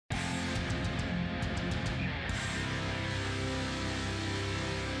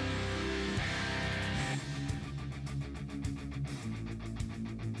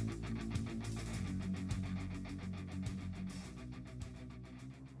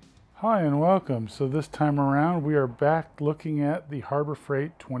Hi and welcome. So this time around we are back looking at the Harbor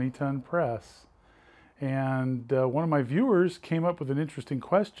Freight 20-ton press. And one of my viewers came up with an interesting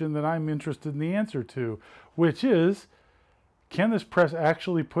question that I'm interested in the answer to, which is, can this press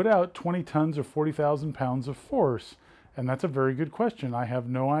actually put out 20 tons or 40,000 pounds of force? And that's a very good question. I have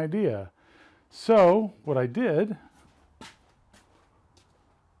no idea. So what I did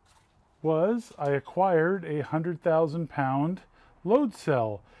was I acquired a 100,000 pound load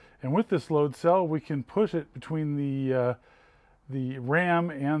cell. And with this load cell, we can push it between the ram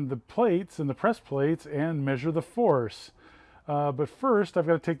and the plates and the press plates and measure the force. But first, I've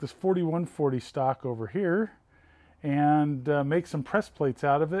got to take this 4140 stock over here and make some press plates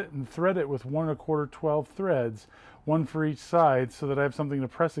out of it and thread it with 1 1/4 12 threads, one for each side, so that I have something to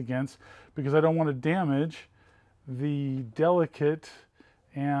press against, because I don't want to damage the delicate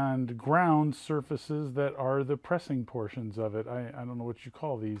and ground surfaces that are the pressing portions of it. I don't know what you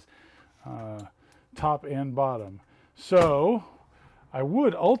call these, top and bottom. So I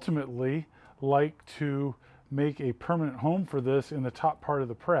would ultimately like to make a permanent home for this in the top part of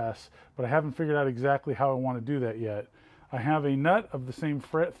the press, but I haven't figured out exactly how I want to do that yet. I have a nut of the same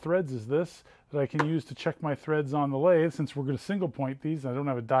threads as this that I can use to check my threads on the lathe, since we're going to single point these. I don't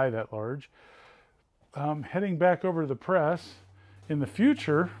have a die that large. Heading back over to the press, in the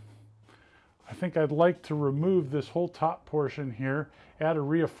future, I think I'd like to remove this whole top portion here, add a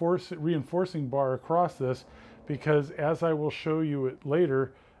reinforcing bar across this, because as I will show you it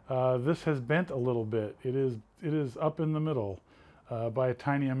later, this has bent a little bit. It is up in the middle by a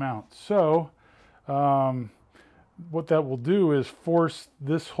tiny amount. So what that will do is force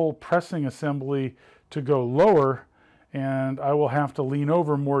this whole pressing assembly to go lower, and I will have to lean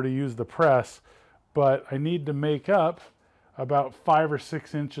over more to use the press, but I need to make up about 5 or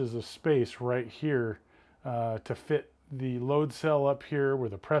 6 inches of space right here to fit the load cell up here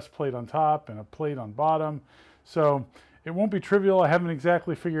with a press plate on top and a plate on bottom. So it won't be trivial. I haven't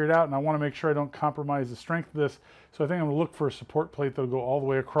exactly figured it out, and I want to make sure I don't compromise the strength of this. So I think I'm going to look for a support plate that'll go all the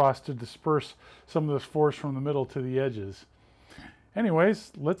way across to disperse some of this force from the middle to the edges.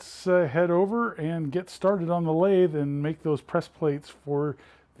 Anyways, let's head over and get started on the lathe and make those press plates for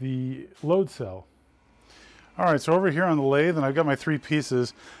the load cell. All right, so over here on the lathe, and I've got my 3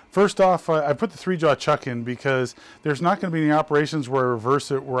 pieces. First off, I put the 3-jaw chuck in because there's not going to be any operations where I reverse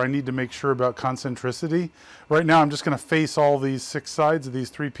it where I need to make sure about concentricity. Right now, I'm just going to face all these 6 sides of these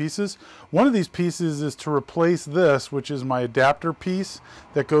 3 pieces. One of these pieces is to replace this, which is my adapter piece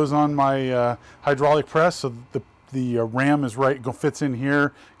that goes on my hydraulic press. So the ram is fits in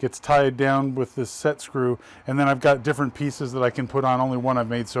here, gets tied down with this set screw, and then I've got different pieces that I can put on. Only one I've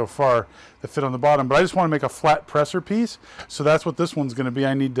made so far that fit on the bottom, but I just want to make a flat presser piece, so that's what this one's going to be.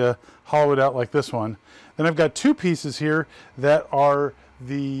 I need to hollow it out like this one. Then I've got 2 pieces here that are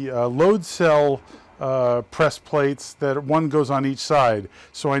the load cell press plates, that one goes on each side.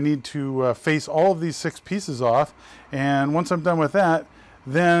 So I need to face all of these 6 pieces off, and once I'm done with that,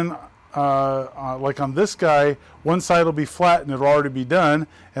 then like on this guy, one side will be flat and it'll already be done,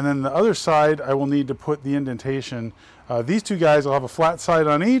 and then the other side I will need to put the indentation. These 2 guys will have a flat side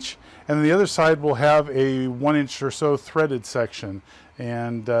on each, and then the other side will have a 1 inch or so threaded section,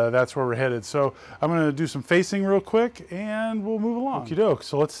 and that's where we're headed. So I'm going to do some facing real quick and we'll move along. Okie doke.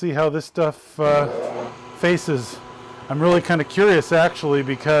 So let's see how this stuff faces. I'm really kind of curious actually,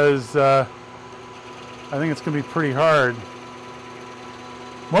 because I think it's going to be pretty hard.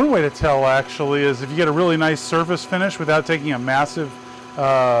 One way to tell actually is if you get a really nice surface finish without taking a massive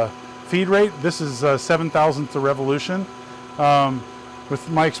feed rate. This is 7,000th a revolution. With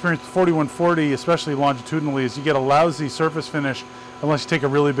my experience with 4140, especially longitudinally, is you get a lousy surface finish unless you take a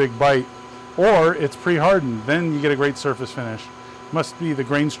really big bite, or it's pre-hardened, then you get a great surface finish. Must be the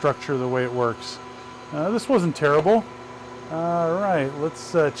grain structure, the way it works. This wasn't terrible. All right,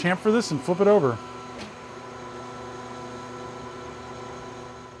 let's chamfer this and flip it over.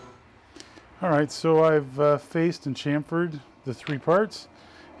 All right, so I've faced and chamfered the 3 parts,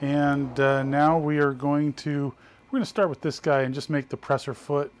 and now we're going to start with this guy and just make the presser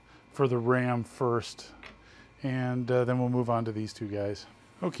foot for the ram first, and then we'll move on to these 2 guys.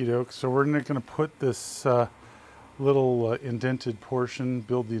 Okie doke. So we're going to put this little indented portion,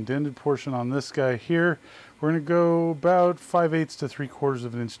 build the indented portion on this guy here. We're going to go about 5/8 to 3/4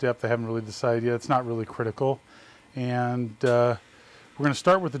 of an inch depth. I haven't really decided yet. It's not really critical, and we're going to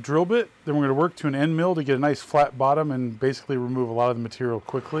start with the drill bit, then we're going to work to an end mill to get a nice flat bottom and basically remove a lot of the material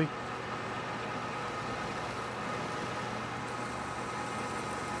quickly.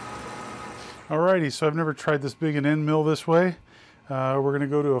 Alrighty, so I've never tried this big an end mill this way. We're going to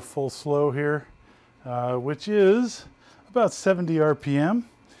go to a full slow here, which is about 70 RPM.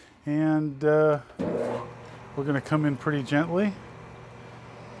 And we're going to come in pretty gently.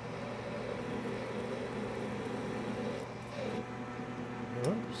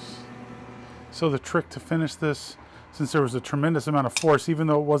 Oops. So the trick to finish this, since there was a tremendous amount of force, even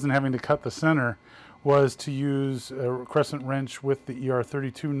though it wasn't having to cut the center, was to use a crescent wrench with the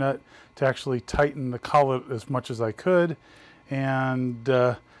ER32 nut to actually tighten the collet as much as I could, and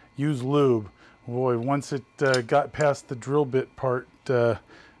use lube. Boy, once it got past the drill bit part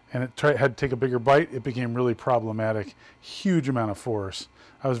and it had to take a bigger bite, it became really problematic. Huge amount of force.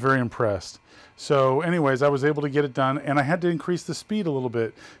 I was very impressed. So anyways, I was able to get it done, and I had to increase the speed a little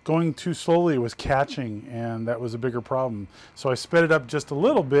bit. Going too slowly was catching, and that was a bigger problem. So I sped it up just a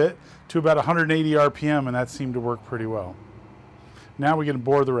little bit to about 180 RPM, and that seemed to work pretty well. Now we're going to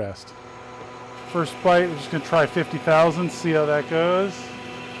bore the rest. First bite, we're just going to try 50 thousandths, see how that goes.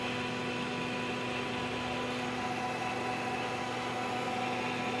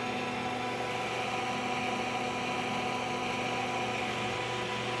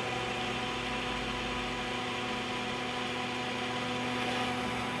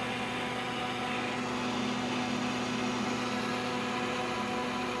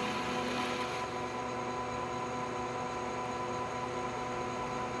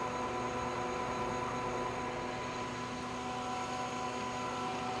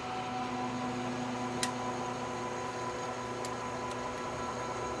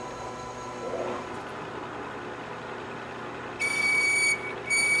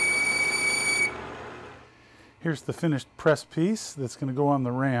 Here's the finished press piece that's going to go on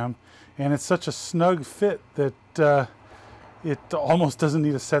the ram, and it's such a snug fit that it almost doesn't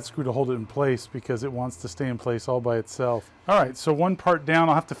need a set screw to hold it in place because it wants to stay in place all by itself. All right, so one part down.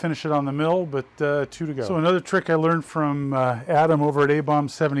 I'll have to finish it on the mill, but two to go. So another trick I learned from Adam over at A-Bomb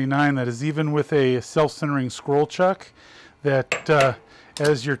 79, that is, even with a self-centering scroll chuck, that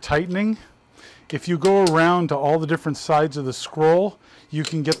as you're tightening, if you go around to all the different sides of the scroll, you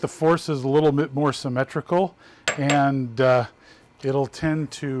can get the forces a little bit more symmetrical, and it'll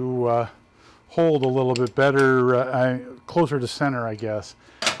tend to hold a little bit better, closer to center, I guess,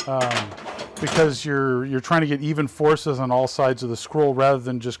 because you're trying to get even forces on all sides of the scroll rather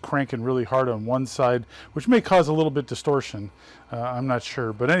than just cranking really hard on one side, which may cause a little bit distortion. I'm not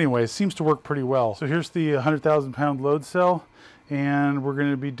sure, but anyway, it seems to work pretty well. So here's the 100,000 pound load cell, and we're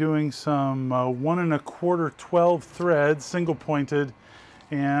going to be doing some 1 1/4 12 threads, single pointed,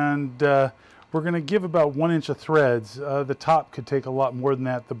 and we're going to give about 1 inch of threads. The top could take a lot more than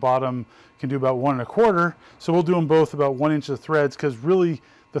that. The bottom can do about 1 1/4. So we'll do them both about 1 inch of threads, because really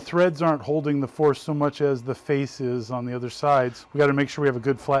the threads aren't holding the force so much as the face is on the other sides. We got to make sure we have a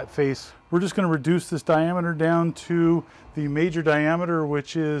good flat face. We're just going to reduce this diameter down to the major diameter,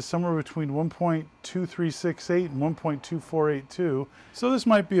 which is somewhere between 1.2368 and 1.2482. So this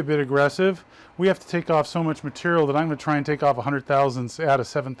might be a bit aggressive. We have to take off so much material that I'm going to try and take off 100 thousandths at a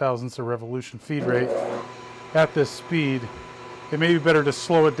 7 thousandths of revolution feed rate at this speed. It may be better to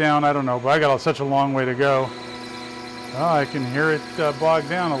slow it down, I don't know, but I got such a long way to go. Oh, I can hear it bog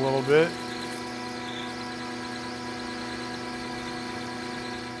down a little bit.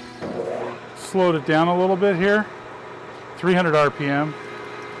 Slowed it down a little bit here. 300 RPM.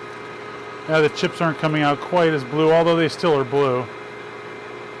 Now the chips aren't coming out quite as blue, although they still are blue.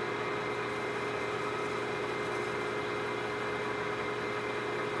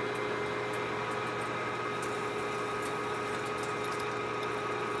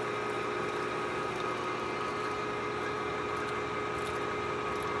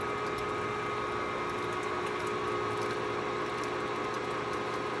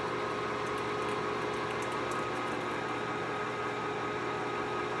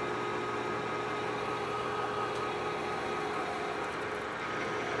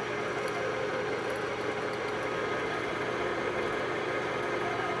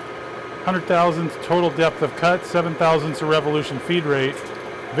 Hundred thousandths total depth of cut, 7 thousandths of revolution feed rate.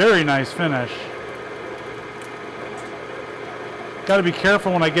 Very nice finish. Got to be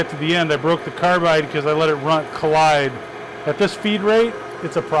careful when I get to the end. I broke the carbide because I let it collide. At this feed rate,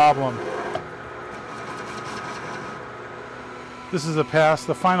 it's a problem. This is a pass,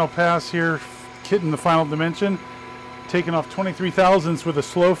 the final pass here, hitting the final dimension. Taking off 23 thousandths with a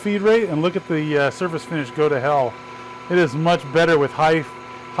slow feed rate, and look at the surface finish go to hell. It is much better with high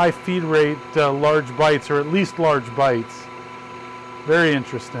feed rate, large bites, or at least large bites. Very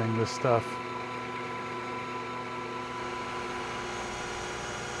interesting, this stuff.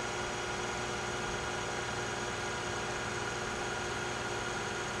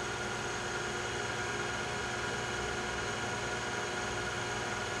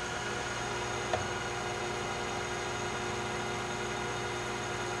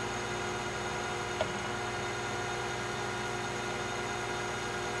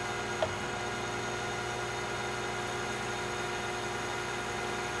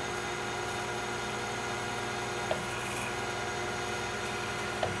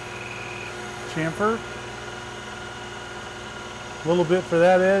 chamfer. A little bit for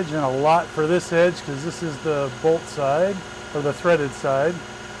that edge and a lot for this edge because this is the bolt side, or the threaded side.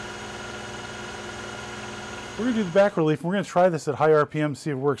 We're going to do the back relief. We're going to try this at high RPM,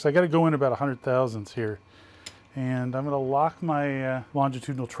 see if it works. I got to go in about 100 thousandths here. And I'm going to lock my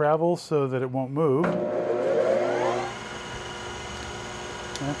longitudinal travel so that it won't move.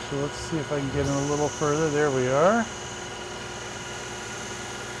 Actually, let's see if I can get in a little further. There we are.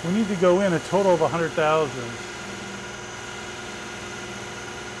 We need to go in a total of 100 thousandths.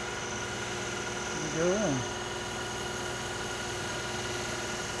 Go in.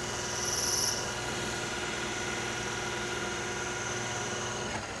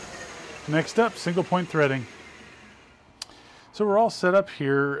 Next up, single point threading. So we're all set up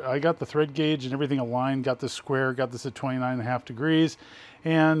here. I got the thread gauge and everything aligned, got this square, got this at 29.5 degrees.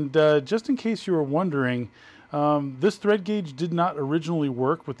 And just in case you were wondering, this thread gauge did not originally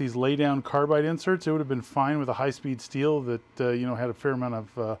work with these lay-down carbide inserts. It would have been fine with a high-speed steel that you know, had a fair amount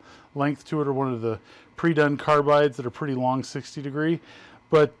of length to it, or one of the pre-done carbides that are pretty long, 60 degree.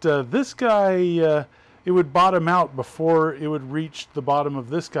 But this guy, it would bottom out before it would reach the bottom of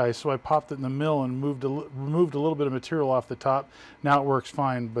this guy. So I popped it in the mill and removed a little bit of material off the top. Now it works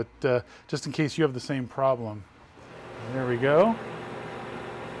fine, but just in case you have the same problem. There we go.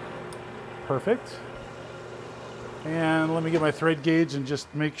 Perfect. And let me get my thread gauge and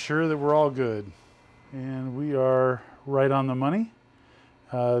just make sure that we're all good. And we are right on the money.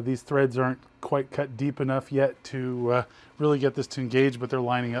 These threads aren't quite cut deep enough yet to really get this to engage, but they're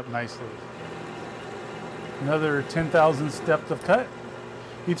lining up nicely. Another 10 thousandths depth of cut.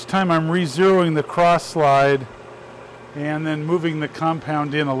 Each time I'm re-zeroing the cross slide and then moving the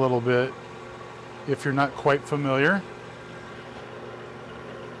compound in a little bit, if you're not quite familiar.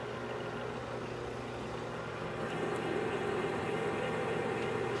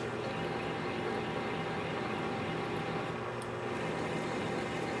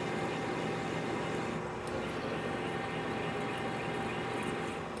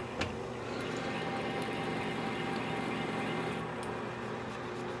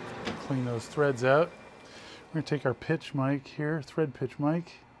 Clean those threads out. We're going to take our pitch mic here, thread pitch mic,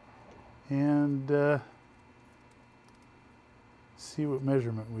 and see what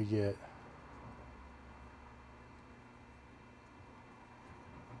measurement we get.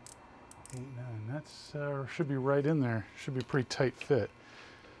 8, 9. That's should be right in there. Should be a pretty tight fit.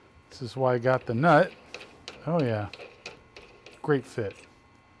 This is why I got the nut. Oh yeah, great fit.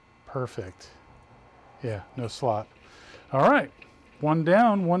 Perfect. Yeah, no slop. All right. One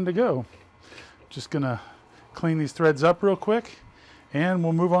down, one to go. Just gonna clean these threads up real quick and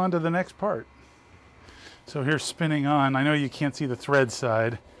we'll move on to the next part. So here's spinning on. I know you can't see the thread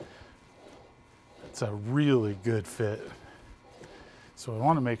side. It's a really good fit. So what I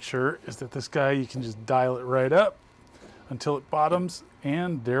want to make sure is that this guy, you can just dial it right up until it bottoms,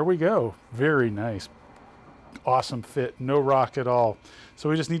 and there we go. Very nice. Awesome fit, no rock at all. So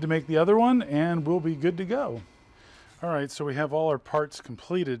we just need to make the other one and we'll be good to go. All right, so we have all our parts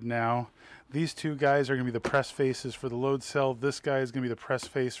completed now. These two guys are going to be the press faces for the load cell. This guy is going to be the press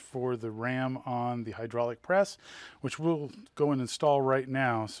face for the ram on the hydraulic press, which we'll go and install right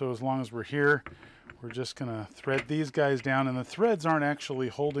now. So as long as we're here, we're just going to thread these guys down. And the threads aren't actually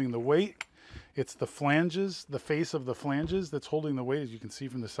holding the weight. It's the flanges, the face of the flanges that's holding the weight, as you can see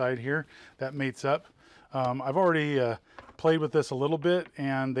from the side here. That mates up. I've already played with this a little bit,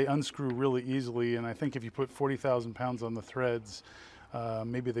 and they unscrew really easily. And I think if you put 40,000 pounds on the threads,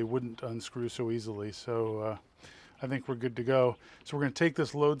 maybe they wouldn't unscrew so easily. So I think we're good to go. So we're going to take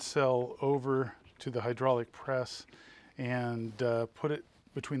this load cell over to the hydraulic press and put it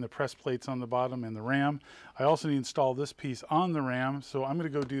between the press plates on the bottom and the ram. I also need to install this piece on the ram, so I'm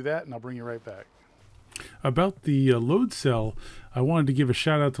going to go do that, and I'll bring you right back. About the load cell, I wanted to give a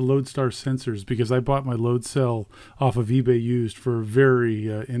shout out to Lodestar Sensors because I bought my load cell off of eBay used for a very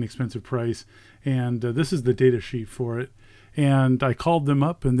inexpensive price, and this is the data sheet for it. And I called them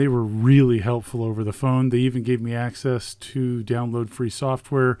up and they were really helpful over the phone. They even gave me access to download free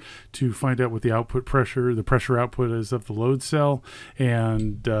software to find out what the output pressure, the pressure output is of the load cell,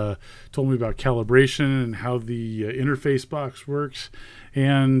 and told me about calibration and how the interface box works,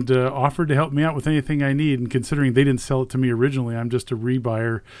 and offered to help me out with anything I need. And considering they didn't sell it to me originally, I'm just a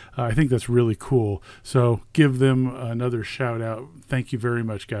rebuyer, I think that's really cool. So give them another shout out. Thank you very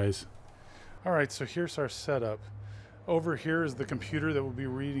much, guys. All right, so here's our setup. Over here is the computer that will be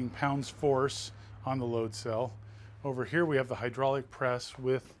reading pounds force on the load cell. Over here we have the hydraulic press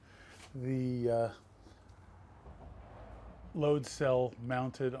with the load cell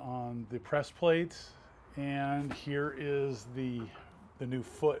mounted on the press plates. And here is the the new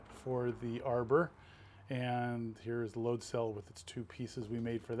foot for the arbor. And here's the load cell with its two pieces we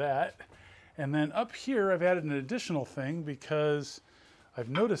made for that. And then up here, I've added an additional thing because I've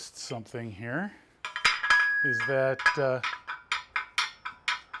noticed something here, is that,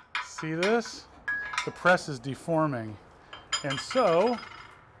 see this? The press is deforming. And so,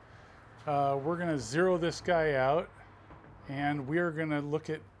 we're gonna zero this guy out, and we're gonna look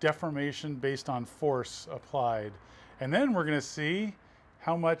at deformation based on force applied. And then we're gonna see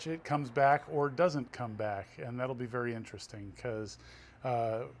how much it comes back or doesn't come back. And that'll be very interesting, because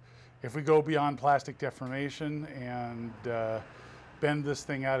if we go beyond plastic deformation and bend this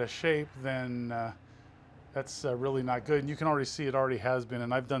thing out of shape, then that's really not good. And you can already see it already has been,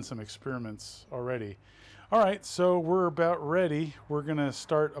 and I've done some experiments already. All right, so we're about ready. We're gonna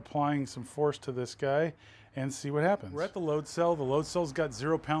start applying some force to this guy and see what happens. We're at the load cell. The load cell's got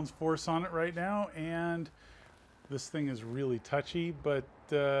 0 pounds force on it right now, and this thing is really touchy, but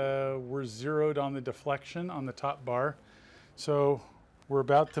we're zeroed on the deflection on the top bar. So we're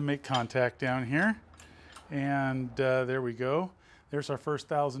about to make contact down here, and there we go. There's our first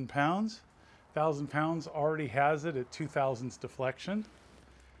 1,000 pounds. 1,000 pounds already has it at 2 thousandths deflection.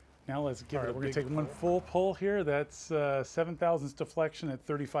 Now let's give it, we're gonna take one full pull here. That's 7 thousandths deflection at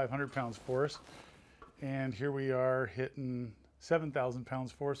 3,500 pounds force. And here we are hitting 7,000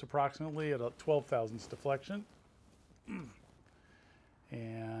 pounds force approximately at a 12 thousandths deflection.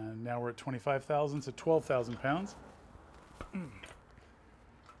 And now we're at 25 thousandths at 12,000 pounds.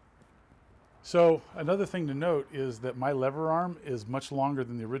 So another thing to note is that my lever arm is much longer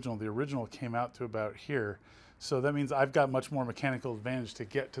than the original. The original came out to about here. So that means I've got much more mechanical advantage to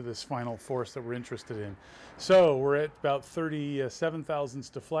get to this final force that we're interested in. So we're at about 37 thousandths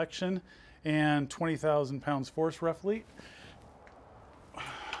deflection and 20,000 pounds force roughly.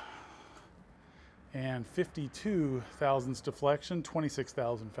 And 52 thousandths deflection,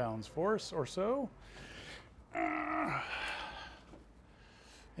 26,000 pounds force or so.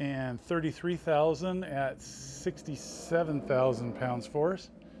 And 33,000 at 67,000 pounds force.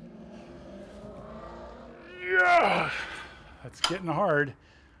 Yeah, that's getting hard.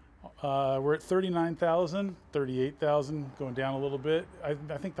 We're at 39,000, 38,000, going down a little bit. I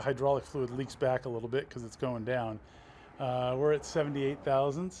think the hydraulic fluid leaks back a little bit because it's going down. We're at 78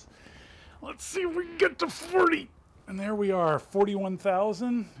 thousandths. Let's see if we can get to 40. And there we are,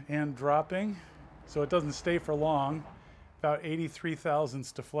 41,000 and dropping. So it doesn't stay for long. About 83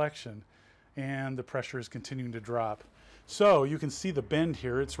 thousandths deflection. And the pressure is continuing to drop. So you can see the bend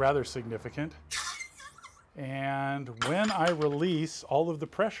here. It's rather significant. And when I release all of the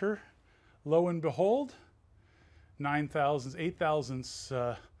pressure, lo and behold, 9 thousandths, 8 thousandths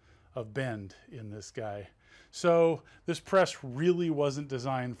of bend in this guy. So this press really wasn't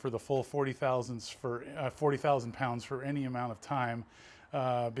designed for the full 40 thousandths for 40,000 pounds for any amount of time,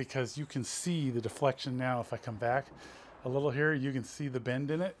 because you can see the deflection now. If I come back a little here, you can see the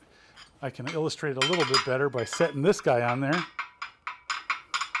bend in it. I can illustrate it a little bit better by setting this guy on there.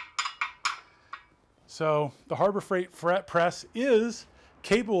 So the Harbor Freight press is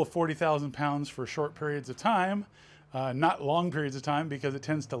capable of 40,000 pounds for short periods of time, not long periods of time, because it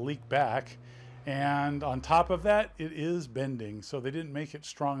tends to leak back. And on top of that, it is bending. So they didn't make it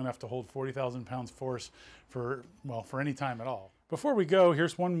strong enough to hold 40,000 pounds force for, well, for any time at all. Before we go,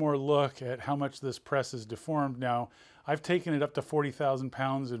 here's one more look at how much this press is deformed. Now, I've taken it up to 40,000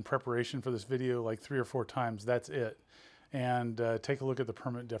 pounds in preparation for this video like 3 or 4 times. That's it. And take a look at the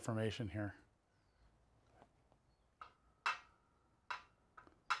permanent deformation here.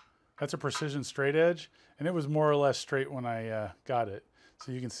 That's a precision straight edge, and it was more or less straight when I got it.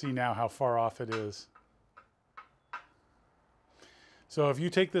 So you can see now how far off it is. So if you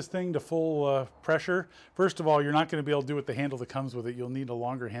take this thing to full pressure, first of all, you're not going to be able to do it with the handle that comes with it. You'll need a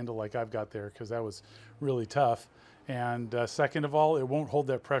longer handle like I've got there, because that was really tough. And second of all, it won't hold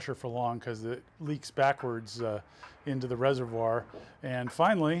that pressure for long because it leaks backwards into the reservoir. And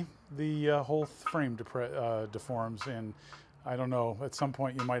finally, the whole frame deforms, and I don't know, at some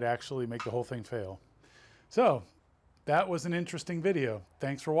point you might actually make the whole thing fail. So that was an interesting video.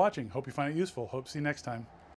 Thanks for watching. Hope you find it useful. Hope to see you next time.